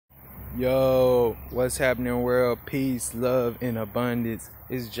Yo, what's happening, world? Peace, love, and abundance.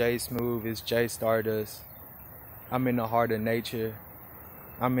 It's Jay Smooth, it's Jay Stardust. I'm in the heart of nature.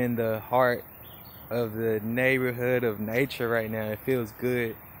 I'm in the heart of the neighborhood of nature right now. It feels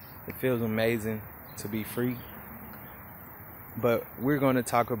good. It feels amazing to be free. But we're going to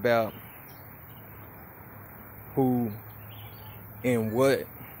talk about who and what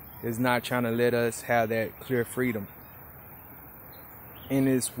is not trying to let us have that clear freedom. And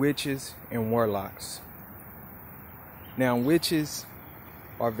it's witches and warlocks. Now, witches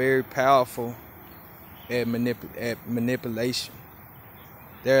are very powerful at manipulation.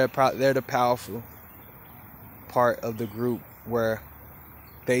 They're the powerful part of the group where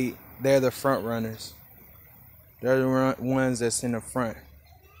they're the front runners. They're the ones that's in the front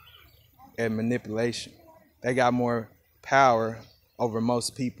at manipulation. They got more power over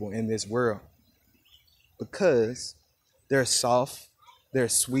most people in this world because they're soft, they're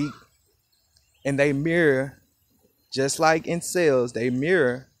sweet, and they mirror, just like in sales, they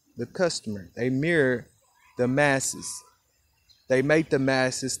mirror the customer. They mirror the masses. They make the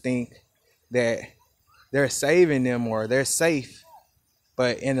masses think that they're saving them or they're safe.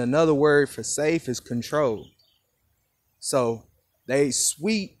 But in another word for safe is control. So they're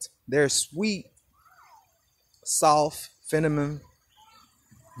sweet, soft, feminine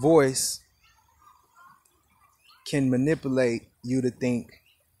voice can manipulate you to think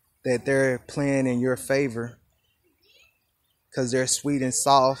that they're playing in your favor because they're sweet and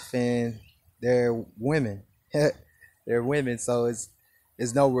soft and they're women. They're women, so it's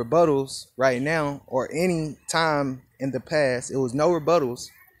no rebuttals right now or any time in the past. It was no rebuttals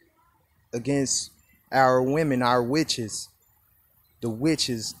against our women, our witches. The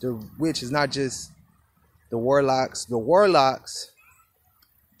witches, not just the warlocks. The warlocks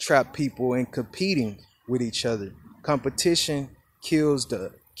trap people in competing with each other. Competition killed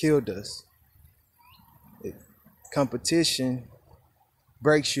us. Competition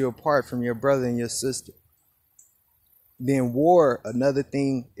breaks you apart from your brother and your sister. Then war, another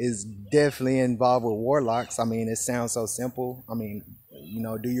thing, is definitely involved with warlocks. I mean, it sounds so simple. I mean,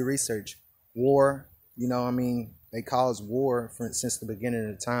 do your research. War, they cause war since the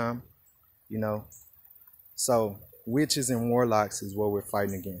beginning of time, So witches and warlocks is what we're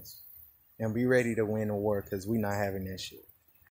fighting against. And be ready to win the war because we're not having that shit.